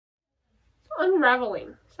unraveling.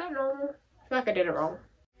 Is that normal? I feel like I did it wrong.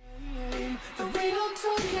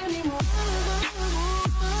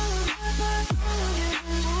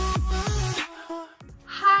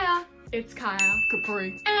 Hiya, it's Kaya,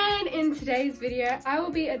 capri. And in today's video, I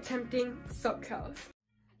will be attempting sock curls.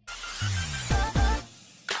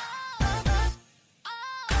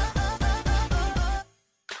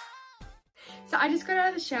 So I just got out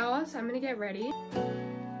of the shower, so I'm gonna get ready.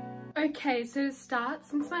 Okay, so to start,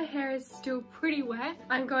 since my hair is still pretty wet,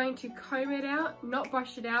 I'm going to comb it out, not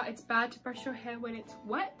brush it out. It's bad to brush your hair when it's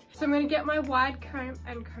wet. So I'm going to get my wide comb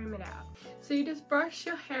and comb it out. So you just brush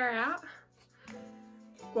your hair out.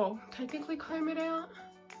 Well, technically comb it out.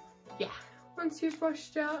 Yeah, once you've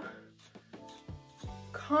brushed out,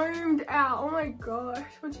 combed out, oh my gosh.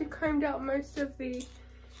 Once you've combed out most of the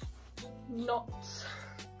knots,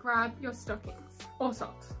 grab your stockings or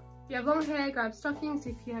socks. If you have long hair, grab stockings.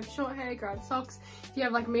 If you have short hair, grab socks. If you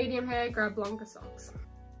have like medium hair, grab longer socks.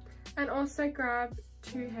 And also grab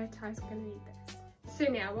 2 hair ties, we're gonna need this. So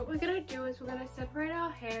now what we're gonna do is we're gonna separate our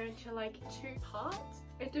hair into like 2 parts.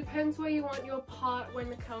 It depends where you want your part when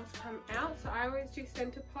the curls come out. So I always do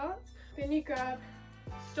center parts. Then you grab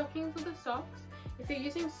stockings with the socks. If you're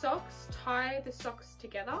using socks, tie the socks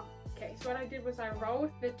together. Okay, so what I did was I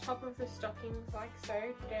rolled the top of the stockings like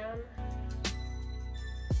so down.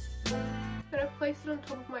 I'm gonna place it on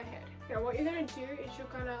top of my head. Now what you're gonna do is you're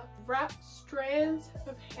gonna wrap strands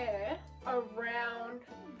of hair around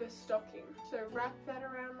the stocking. So wrap that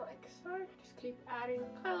around like so. Just keep adding,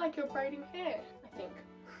 kind of like you're braiding hair, I think.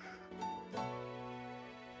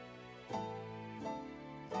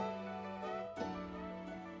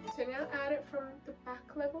 So now add it from the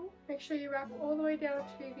back level. Make sure you wrap all the way down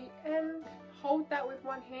to the end. Hold that with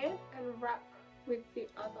one hand and wrap with the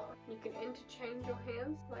other. You can interchange your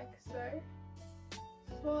hands like so.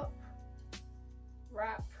 Swap,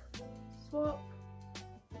 wrap, swap,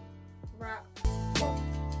 wrap, swap,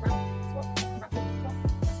 wrap, swap, wrap, swap,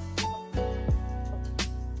 swap,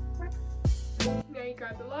 wrap. Now you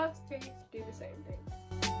grab the last piece, do the same thing.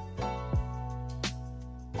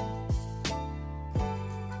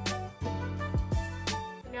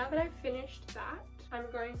 Now that I've finished that, I'm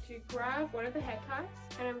going to grab one of the hair ties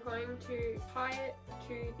and I'm going to tie it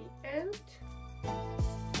to the end.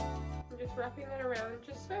 I'm just wrapping it around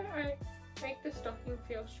just so I make the stocking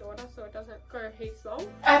feel shorter so it doesn't go heaps long.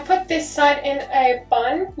 I put this side in a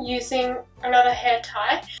bun using another hair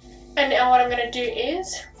tie, and now what I'm going to do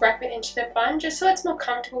is wrap it into the bun just so it's more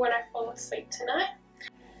comfortable when I fall asleep tonight.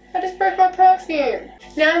 I just broke my perfume.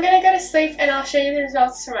 Now I'm going to go to sleep and I'll show you the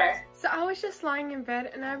results tomorrow. So I was just lying in bed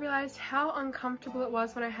and I realized how uncomfortable it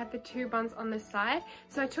was when I had the 2 buns on the side.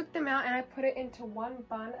 So I took them out and I put it into one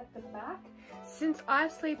bun at the back. Since I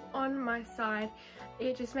sleep on my side,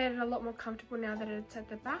 it just made it a lot more comfortable now that it's at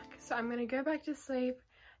the back. So I'm going to go back to sleep.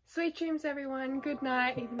 Sweet dreams everyone, good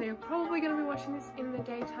night, even though you're probably going to be watching this in the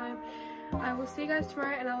daytime. I will see you guys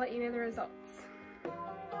tomorrow and I'll let you know the results.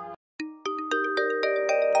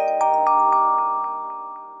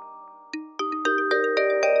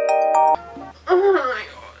 Oh my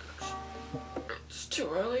gosh, it's too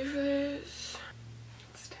early for this.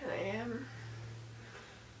 It's 10 AM.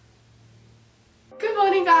 Good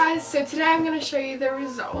morning guys, so today I'm going to show you the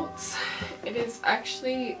results. It is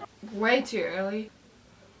actually way too early.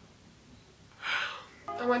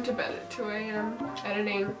 I went to bed at 2 AM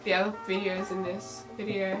editing the other videos in this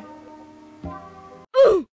video.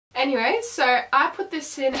 Anyway, so I put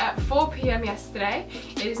this in at 4 PM yesterday.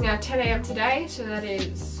 It is now 10 AM today, so that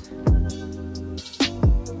is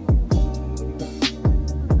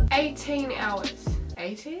 18 hours.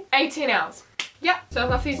 18? 18 hours. Yep, so I've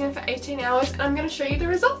left these in for 18 hours and I'm going to show you the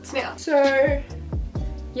results now. So,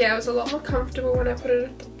 yeah, it was a lot more comfortable when I put it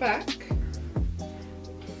at the back.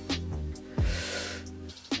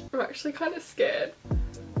 I'm actually kind of scared.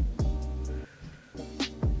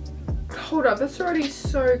 Hold up, that's already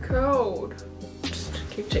so cold. Just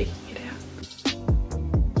keep taking it out.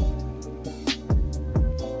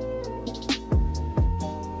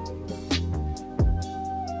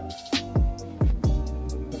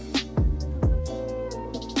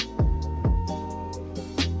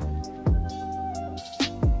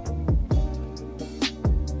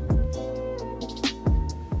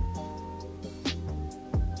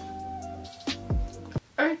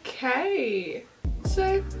 Okay,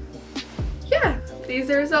 so yeah, these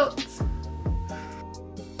are results.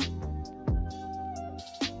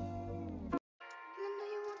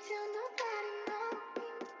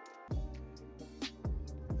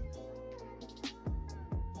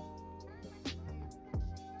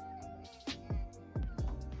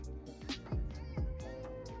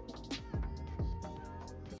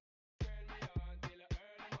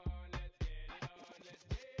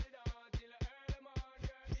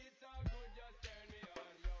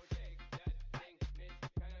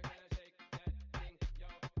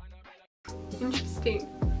 interesting.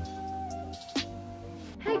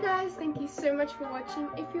 Hey guys, thank you so much for watching.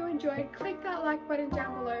 If you enjoyed, click that like button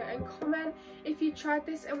down below and comment if you tried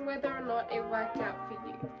this and whether or not it worked out for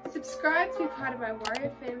you. Subscribe to be part of my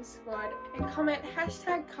Warrior Fam squad and comment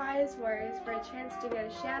 #kaiaswarriors for a chance to get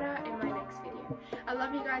a shout out in my next video. I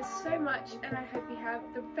love you guys so much and I hope you have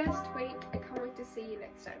the best week. I can't wait to see you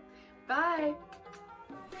next time. Bye!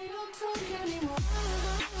 We don't talk anymore.